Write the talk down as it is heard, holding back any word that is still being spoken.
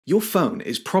Your phone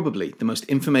is probably the most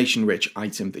information-rich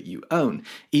item that you own,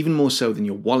 even more so than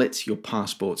your wallet, your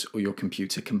passport, or your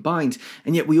computer combined,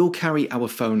 and yet we all carry our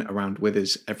phone around with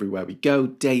us everywhere we go,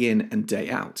 day in and day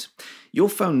out. Your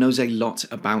phone knows a lot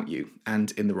about you,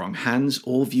 and in the wrong hands,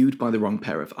 or viewed by the wrong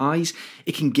pair of eyes,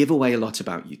 it can give away a lot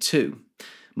about you too.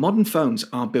 Modern phones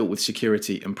are built with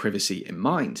security and privacy in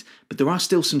mind, but there are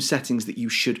still some settings that you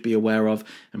should be aware of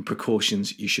and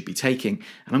precautions you should be taking,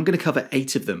 and I'm going to cover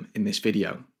 8 of them in this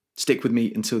video. Stick with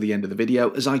me until the end of the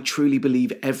video, as I truly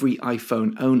believe every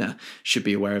iPhone owner should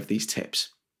be aware of these tips.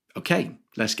 Okay,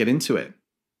 let's get into it.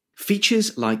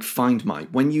 Features like Find My,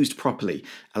 when used properly,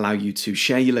 allow you to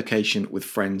share your location with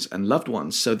friends and loved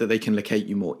ones so that they can locate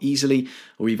you more easily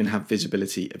or even have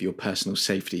visibility of your personal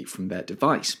safety from their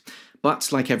device.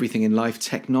 But like everything in life,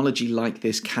 technology like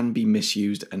this can be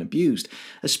misused and abused,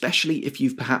 especially if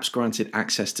you've perhaps granted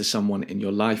access to someone in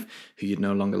your life who you'd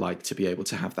no longer like to be able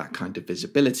to have that kind of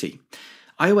visibility.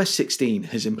 iOS 16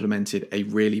 has implemented a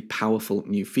really powerful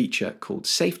new feature called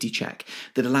Safety Check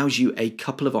that allows you a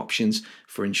couple of options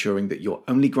for ensuring that you're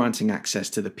only granting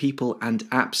access to the people and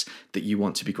apps that you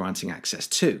want to be granting access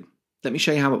to. Let me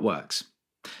show you how it works.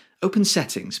 Open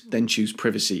Settings, then choose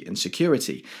Privacy and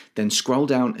Security, then scroll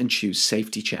down and choose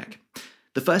Safety Check.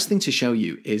 The first thing to show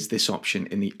you is this option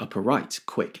in the upper right,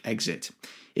 Quick Exit.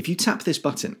 If you tap this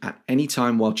button at any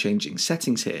time while changing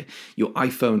settings here, your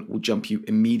iPhone will jump you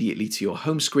immediately to your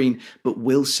home screen, but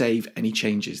will save any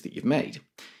changes that you've made.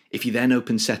 If you then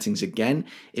open Settings again,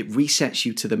 it resets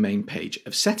you to the main page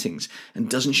of Settings and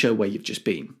doesn't show where you've just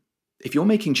been. If you're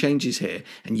making changes here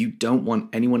and you don't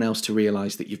want anyone else to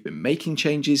realize that you've been making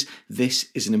changes, this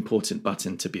is an important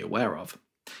button to be aware of.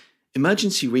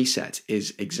 Emergency Reset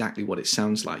is exactly what it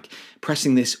sounds like.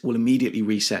 Pressing this will immediately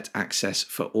reset access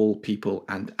for all people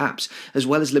and apps, as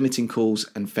well as limiting calls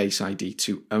and Face ID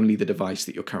to only the device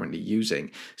that you're currently using.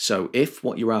 So if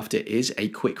what you're after is a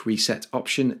quick reset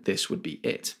option, this would be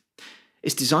it.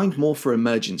 It's designed more for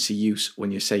emergency use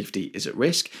when your safety is at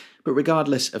risk, but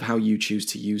regardless of how you choose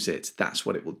to use it, that's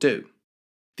what it will do.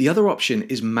 The other option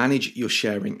is Manage Your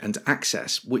Sharing and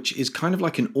Access, which is kind of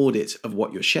like an audit of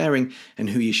what you're sharing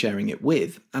and who you're sharing it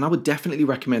with, and I would definitely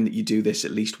recommend that you do this at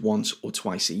least once or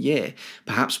twice a year,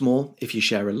 perhaps more if you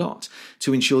share a lot,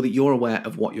 to ensure that you're aware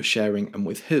of what you're sharing and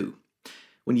with who.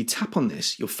 When you tap on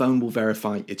this, your phone will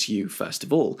verify it's you first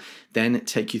of all, then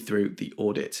take you through the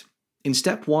audit. In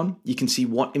step 1, you can see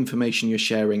what information you're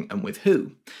sharing and with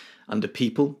who. Under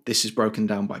People, this is broken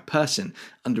down by person.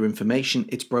 Under Information,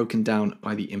 it's broken down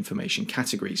by the information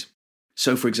categories.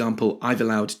 So for example, I've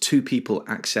allowed 2 people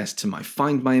access to my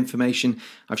Find My information,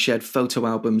 I've shared photo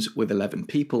albums with 11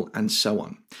 people, and so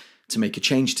on. To make a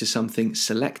change to something,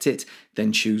 select it,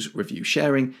 then choose Review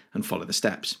Sharing, and follow the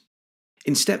steps.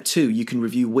 In step 2, you can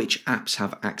review which apps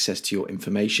have access to your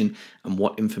information and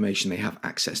what information they have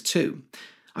access to.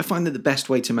 I find that the best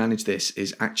way to manage this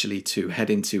is actually to head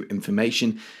into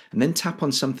Information and then tap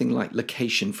on something like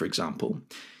Location, for example.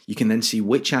 You can then see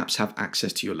which apps have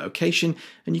access to your location,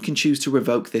 and you can choose to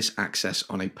revoke this access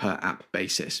on a per app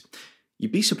basis.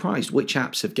 You'd be surprised which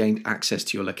apps have gained access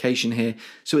to your location here,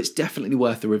 so it's definitely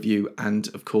worth a review,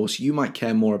 and of course you might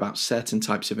care more about certain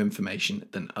types of information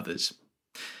than others.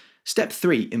 Step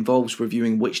 3 involves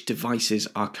reviewing which devices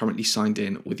are currently signed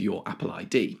in with your Apple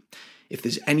ID. If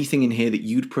there's anything in here that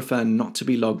you'd prefer not to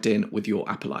be logged in with your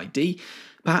Apple ID,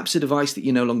 perhaps a device that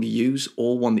you no longer use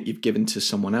or one that you've given to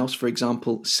someone else, for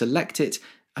example, select it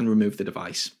and remove the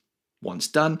device. Once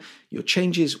done, your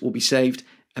changes will be saved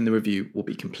and the review will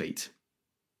be complete.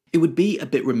 It would be a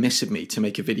bit remiss of me to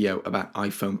make a video about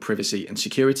iPhone privacy and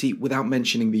security without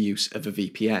mentioning the use of a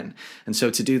VPN. And so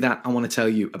to do that, I want to tell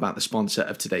you about the sponsor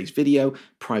of today's video,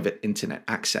 Private Internet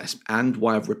Access, and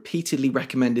why I've repeatedly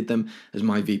recommended them as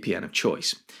my VPN of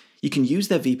choice. You can use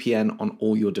their VPN on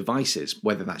all your devices,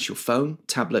 whether that's your phone,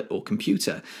 tablet, or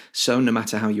computer. So no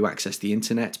matter how you access the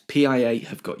internet, PIA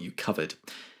have got you covered.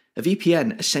 A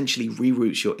VPN essentially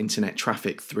reroutes your internet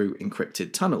traffic through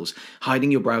encrypted tunnels, hiding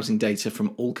your browsing data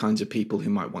from all kinds of people who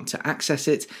might want to access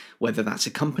it, whether that's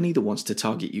a company that wants to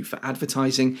target you for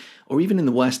advertising, or even in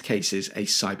the worst cases, a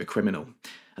cyber criminal.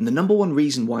 And the number one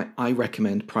reason why I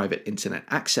recommend Private Internet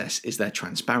Access is their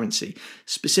transparency,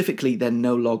 specifically their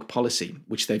no-log policy,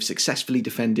 which they've successfully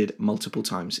defended multiple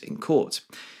times in court.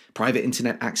 Private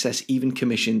Internet Access even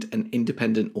commissioned an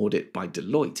independent audit by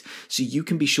Deloitte, so you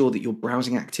can be sure that your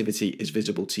browsing activity is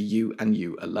visible to you and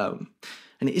you alone.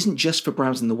 And it isn't just for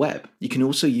browsing the web. You can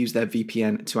also use their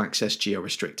VPN to access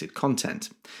geo-restricted content.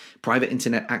 Private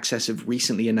Internet Access have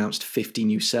recently announced 50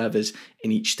 new servers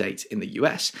in each state in the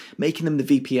US, making them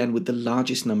the VPN with the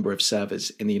largest number of servers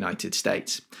in the United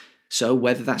States. So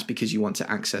whether that's because you want to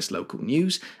access local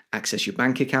news, access your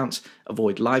bank accounts,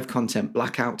 avoid live content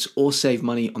blackouts, or save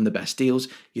money on the best deals,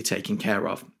 you're taken care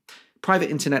of. Private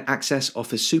internet access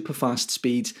offers super fast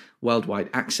speeds, worldwide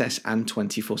access, and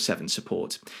 24/7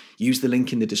 support. Use the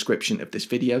link in the description of this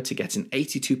video to get an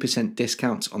 82%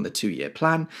 discount on the 2-year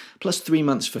plan, plus 3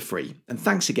 months for free. And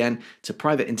thanks again to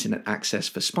Private Internet Access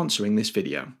for sponsoring this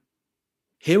video.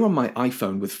 Here on my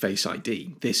iPhone with Face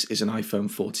ID, this is an iPhone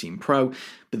 14 Pro,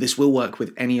 but this will work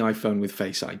with any iPhone with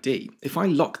Face ID. If I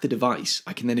lock the device,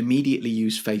 I can then immediately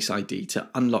use Face ID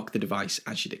to unlock the device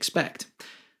as you'd expect.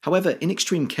 However, in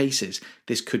extreme cases,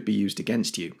 this could be used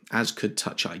against you, as could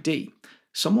Touch ID.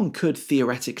 Someone could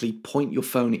theoretically point your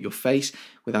phone at your face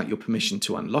without your permission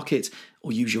to unlock it,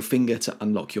 or use your finger to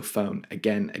unlock your phone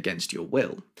again against your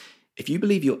will. If you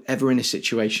believe you're ever in a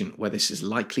situation where this is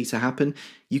likely to happen,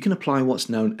 you can apply what's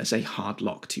known as a hard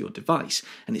lock to your device,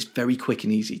 and it's very quick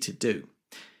and easy to do.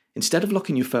 Instead of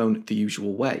locking your phone the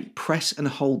usual way, press and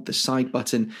hold the side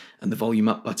button and the volume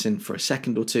up button for a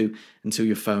second or two until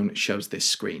your phone shows this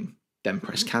screen. Then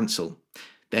press cancel.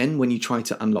 Then when you try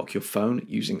to unlock your phone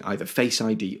using either Face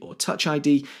ID or Touch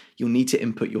ID, you'll need to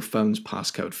input your phone's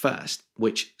passcode first,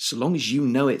 which, so long as you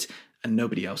know it and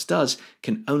nobody else does,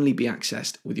 can only be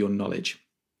accessed with your knowledge.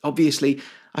 Obviously,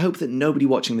 I hope that nobody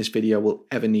watching this video will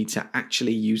ever need to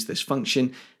actually use this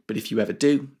function, but if you ever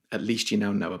do, at least you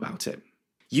now know about it.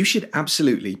 You should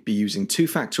absolutely be using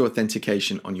two-factor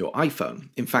authentication on your iPhone,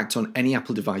 in fact on any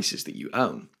Apple devices that you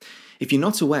own. If you're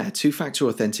not aware, two-factor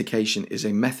authentication is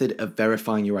a method of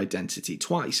verifying your identity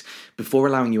twice before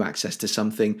allowing you access to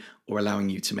something or allowing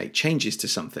you to make changes to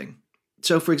something.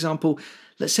 So for example,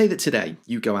 let's say that today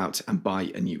you go out and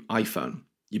buy a new iPhone.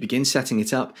 You begin setting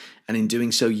it up, and in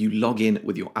doing so you log in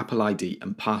with your Apple ID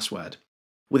and password.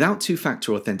 Without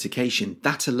two-factor authentication,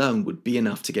 that alone would be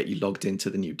enough to get you logged into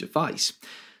the new device.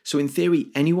 So in theory,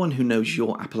 anyone who knows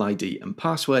your Apple ID and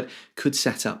password could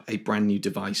set up a brand new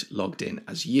device logged in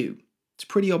as you. It's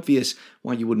pretty obvious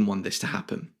why you wouldn't want this to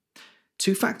happen.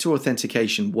 Two-factor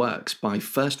authentication works by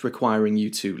first requiring you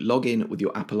to log in with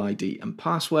your Apple ID and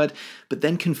password, but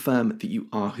then confirm that you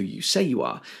are who you say you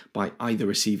are by either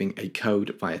receiving a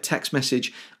code via text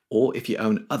message, or if you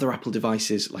own other Apple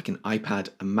devices like an iPad,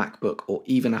 a MacBook, or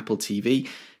even Apple TV,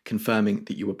 confirming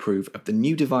that you approve of the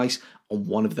new device on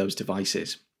one of those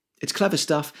devices. It's clever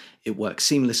stuff, it works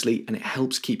seamlessly, and it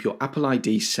helps keep your Apple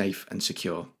ID safe and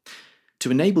secure. To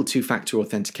enable two-factor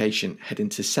authentication, head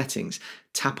into Settings,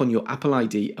 tap on your Apple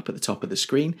ID up at the top of the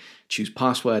screen, choose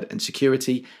Password and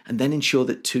Security, and then ensure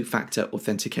that two-factor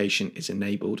authentication is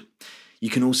enabled.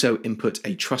 You can also input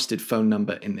a trusted phone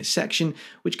number in this section,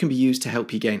 which can be used to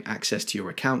help you gain access to your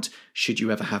account should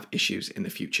you ever have issues in the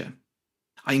future.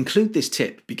 I include this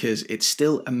tip because it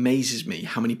still amazes me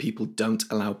how many people don't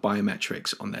allow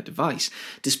biometrics on their device,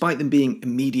 despite them being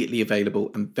immediately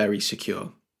available and very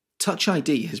secure. Touch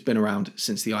ID has been around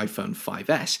since the iPhone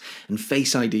 5S, and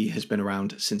Face ID has been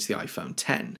around since the iPhone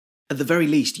 10. At the very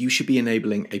least, you should be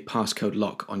enabling a passcode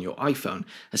lock on your iPhone,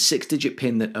 a 6-digit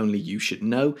PIN that only you should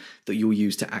know that you'll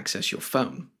use to access your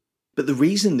phone. But the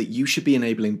reason that you should be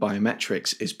enabling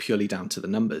biometrics is purely down to the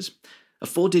numbers. A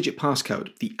 4-digit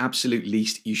passcode, the absolute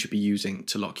least you should be using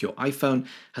to lock your iPhone,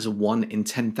 has a 1 in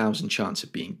 10,000 chance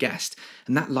of being guessed,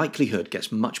 and that likelihood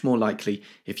gets much more likely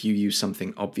if you use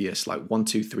something obvious like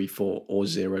 1234 or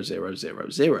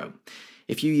 0000.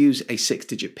 If you use a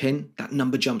 6-digit PIN, that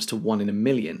number jumps to 1 in a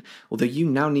million, although you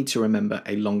now need to remember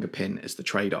a longer PIN as the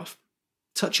trade-off.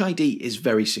 Touch ID is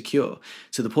very secure,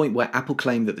 to the point where Apple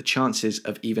claim that the chances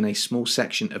of even a small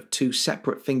section of 2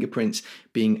 separate fingerprints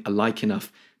being alike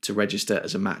enough to register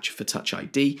as a match for Touch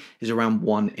ID is around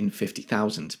 1 in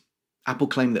 50,000. Apple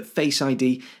claim that Face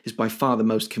ID is by far the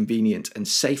most convenient and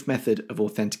safe method of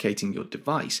authenticating your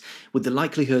device, with the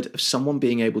likelihood of someone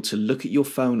being able to look at your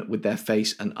phone with their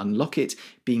face and unlock it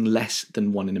being less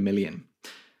than 1 in a million.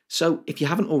 So if you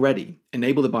haven't already,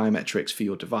 enable the biometrics for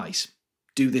your device.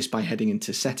 Do this by heading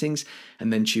into Settings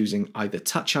and then choosing either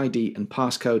Touch ID and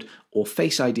passcode or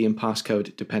Face ID and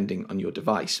passcode depending on your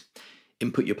device.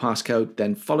 Input your passcode,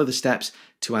 then follow the steps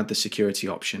to add the security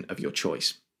option of your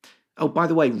choice. Oh, by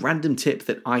the way, random tip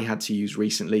that I had to use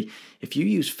recently: if you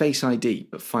use Face ID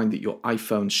but find that your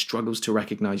iPhone struggles to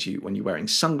recognize you when you're wearing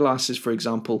sunglasses, for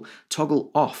example, toggle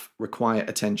off Require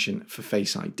Attention for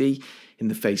Face ID in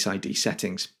the Face ID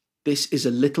settings. This is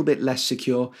a little bit less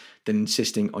secure than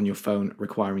insisting on your phone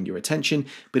requiring your attention,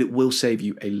 but it will save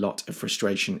you a lot of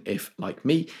frustration if, like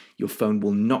me, your phone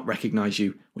will not recognize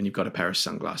you when you've got a pair of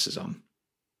sunglasses on.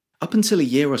 Up until a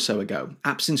year or so ago,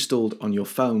 apps installed on your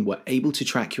phone were able to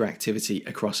track your activity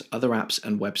across other apps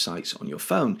and websites on your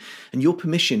phone, and your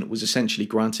permission was essentially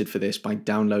granted for this by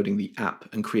downloading the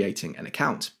app and creating an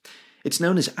account. It's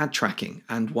known as ad tracking,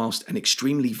 and whilst an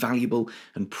extremely valuable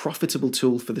and profitable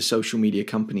tool for the social media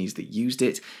companies that used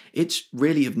it, it's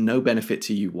really of no benefit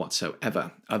to you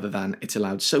whatsoever, other than it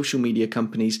allowed social media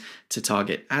companies to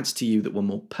target ads to you that were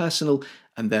more personal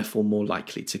and therefore more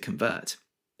likely to convert.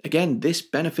 Again, this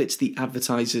benefits the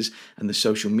advertisers and the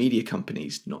social media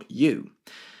companies, not you.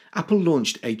 Apple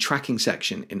launched a tracking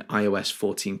section in iOS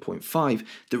 14.5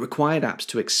 that required apps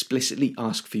to explicitly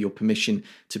ask for your permission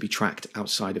to be tracked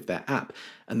outside of their app,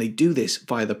 and they do this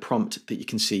via the prompt that you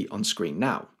can see on screen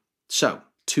now. So,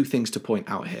 two things to point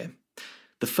out here.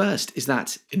 The first is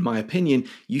that, in my opinion,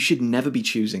 you should never be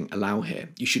choosing allow here.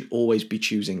 You should always be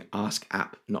choosing ask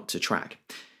app not to track.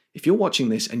 If you're watching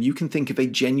this and you can think of a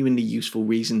genuinely useful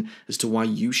reason as to why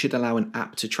you should allow an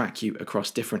app to track you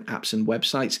across different apps and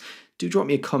websites, do drop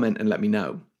me a comment and let me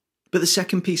know. But the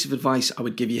second piece of advice I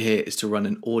would give you here is to run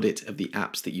an audit of the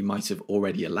apps that you might have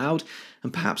already allowed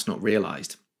and perhaps not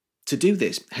realized. To do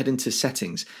this, head into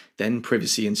Settings, then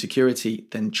Privacy and Security,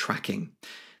 then Tracking.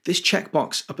 This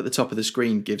checkbox up at the top of the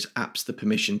screen gives apps the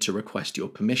permission to request your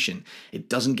permission. It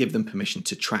doesn't give them permission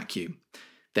to track you.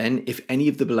 Then, if any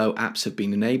of the below apps have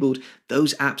been enabled,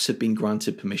 those apps have been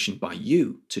granted permission by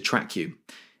you to track you.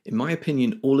 In my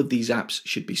opinion, all of these apps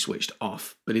should be switched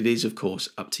off, but it is, of course,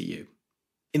 up to you.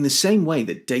 In the same way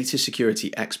that data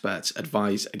security experts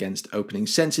advise against opening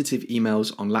sensitive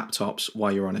emails on laptops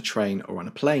while you're on a train or on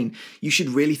a plane, you should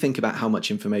really think about how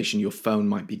much information your phone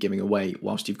might be giving away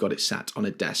whilst you've got it sat on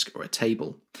a desk or a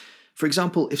table. For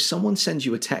example, if someone sends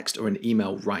you a text or an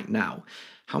email right now,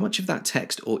 how much of that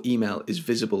text or email is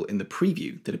visible in the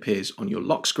preview that appears on your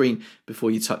lock screen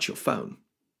before you touch your phone?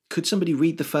 Could somebody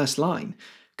read the first line?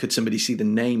 Could somebody see the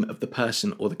name of the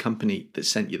person or the company that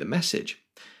sent you the message?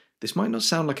 This might not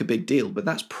sound like a big deal, but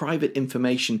that's private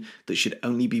information that should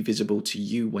only be visible to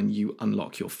you when you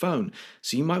unlock your phone.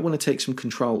 So you might want to take some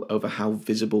control over how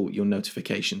visible your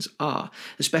notifications are,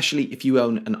 especially if you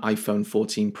own an iPhone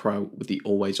 14 Pro with the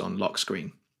always-on lock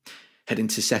screen. Head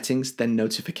into Settings, then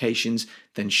Notifications,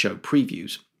 then Show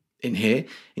Previews. In here,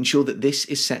 ensure that this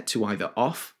is set to either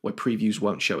off, where previews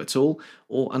won't show at all,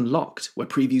 or unlocked, where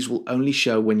previews will only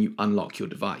show when you unlock your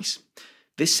device.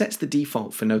 This sets the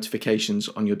default for notifications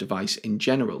on your device in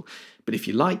general, but if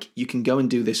you like, you can go and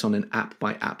do this on an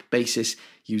app-by-app basis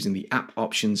using the app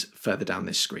options further down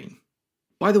this screen.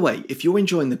 By the way, if you're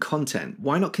enjoying the content,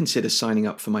 why not consider signing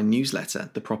up for my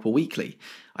newsletter, The Proper Weekly?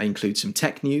 I include some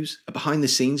tech news, a behind the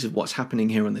scenes of what's happening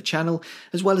here on the channel,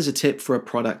 as well as a tip for a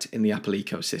product in the Apple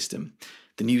ecosystem.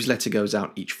 The newsletter goes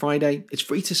out each Friday, it's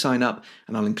free to sign up,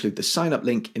 and I'll include the sign up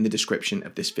link in the description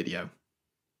of this video.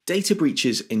 Data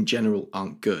breaches in general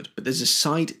aren't good, but there's a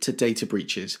side to data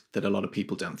breaches that a lot of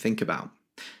people don't think about.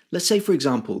 Let's say, for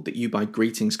example, that you buy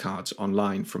greetings cards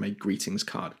online from a greetings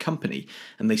card company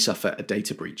and they suffer a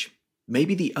data breach.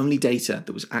 Maybe the only data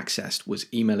that was accessed was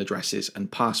email addresses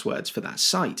and passwords for that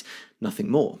site, nothing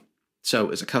more.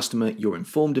 So as a customer, you're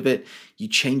informed of it, you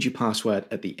change your password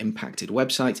at the impacted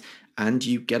website, and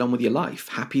you get on with your life,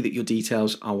 happy that your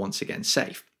details are once again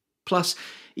safe. Plus,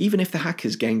 even if the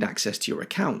hackers gained access to your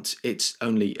account, it's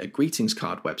only a greetings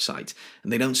card website,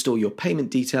 and they don't store your payment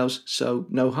details, so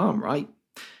no harm, right?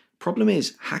 Problem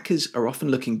is, hackers are often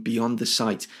looking beyond the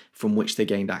site from which they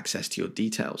gained access to your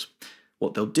details.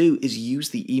 What they'll do is use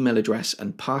the email address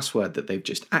and password that they've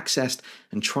just accessed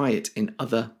and try it in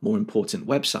other, more important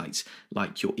websites,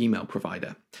 like your email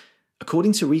provider.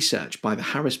 According to research by the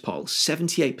Harris poll,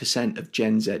 78% of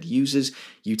Gen Z users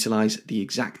utilize the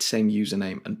exact same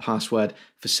username and password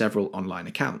for several online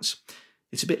accounts.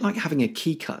 It's a bit like having a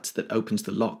key cut that opens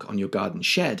the lock on your garden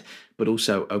shed, but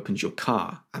also opens your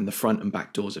car and the front and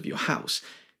back doors of your house.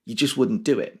 You just wouldn't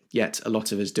do it, yet a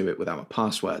lot of us do it with our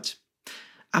passwords.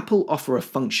 Apple offer a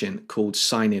function called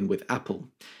Sign In with Apple.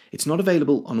 It's not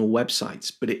available on all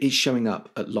websites, but it is showing up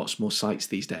at lots more sites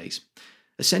these days.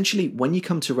 Essentially, when you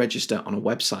come to register on a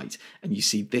website and you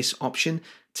see this option,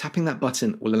 tapping that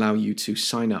button will allow you to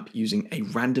sign up using a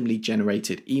randomly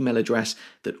generated email address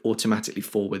that automatically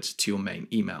forwards to your main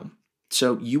email.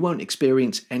 So you won't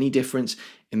experience any difference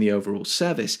in the overall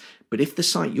service, but if the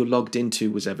site you're logged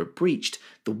into was ever breached,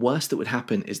 the worst that would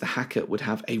happen is the hacker would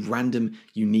have a random,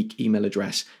 unique email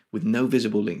address with no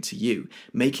visible link to you,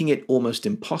 making it almost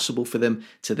impossible for them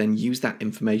to then use that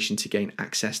information to gain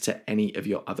access to any of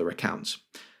your other accounts.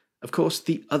 Of course,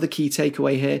 the other key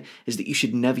takeaway here is that you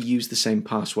should never use the same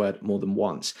password more than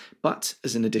once, but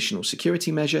as an additional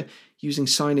security measure, using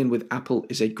Sign In with Apple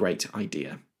is a great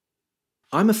idea.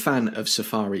 I'm a fan of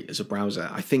Safari as a browser.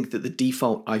 I think that the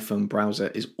default iPhone browser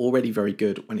is already very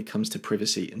good when it comes to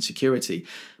privacy and security,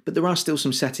 but there are still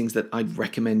some settings that I'd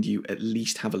recommend you at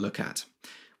least have a look at.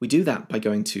 We do that by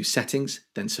going to Settings,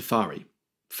 then Safari.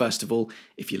 First of all,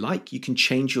 if you like, you can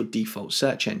change your default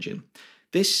search engine.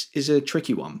 This is a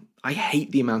tricky one. I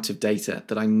hate the amount of data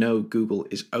that I know Google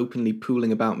is openly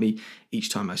pooling about me each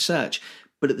time I search,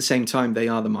 but at the same time, they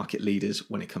are the market leaders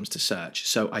when it comes to search,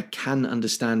 so I can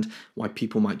understand why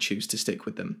people might choose to stick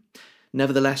with them.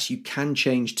 Nevertheless, you can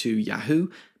change to Yahoo,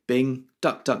 Bing,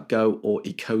 DuckDuckGo, or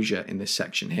Ecosia in this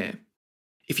section here.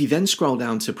 If you then scroll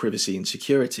down to privacy and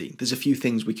security, there's a few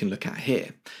things we can look at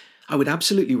here. I would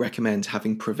absolutely recommend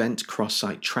having Prevent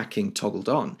Cross-Site Tracking toggled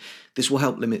on. This will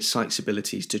help limit sites'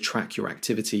 abilities to track your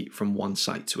activity from one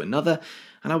site to another,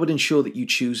 and I would ensure that you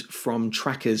choose From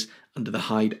Trackers under the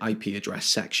Hide IP address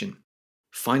section.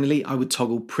 Finally, I would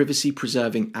toggle Privacy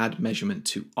Preserving Ad Measurement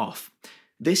to off.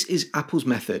 This is Apple's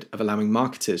method of allowing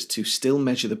marketers to still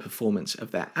measure the performance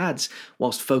of their ads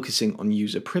whilst focusing on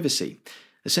user privacy.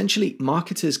 Essentially,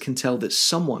 marketers can tell that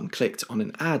someone clicked on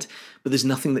an ad, but there's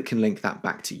nothing that can link that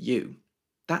back to you.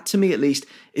 That, to me at least,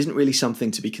 isn't really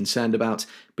something to be concerned about,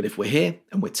 but if we're here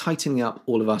and we're tightening up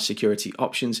all of our security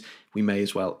options, we may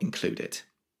as well include it.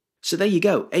 So there you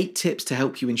go, 8 tips to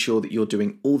help you ensure that you're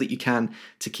doing all that you can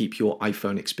to keep your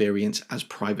iPhone experience as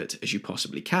private as you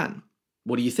possibly can.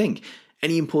 What do you think?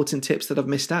 Any important tips that I've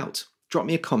missed out? Drop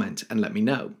me a comment and let me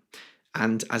know.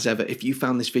 And as ever, if you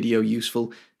found this video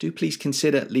useful, do please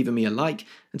consider leaving me a like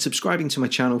and subscribing to my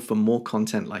channel for more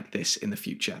content like this in the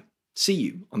future. See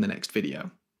you on the next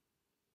video.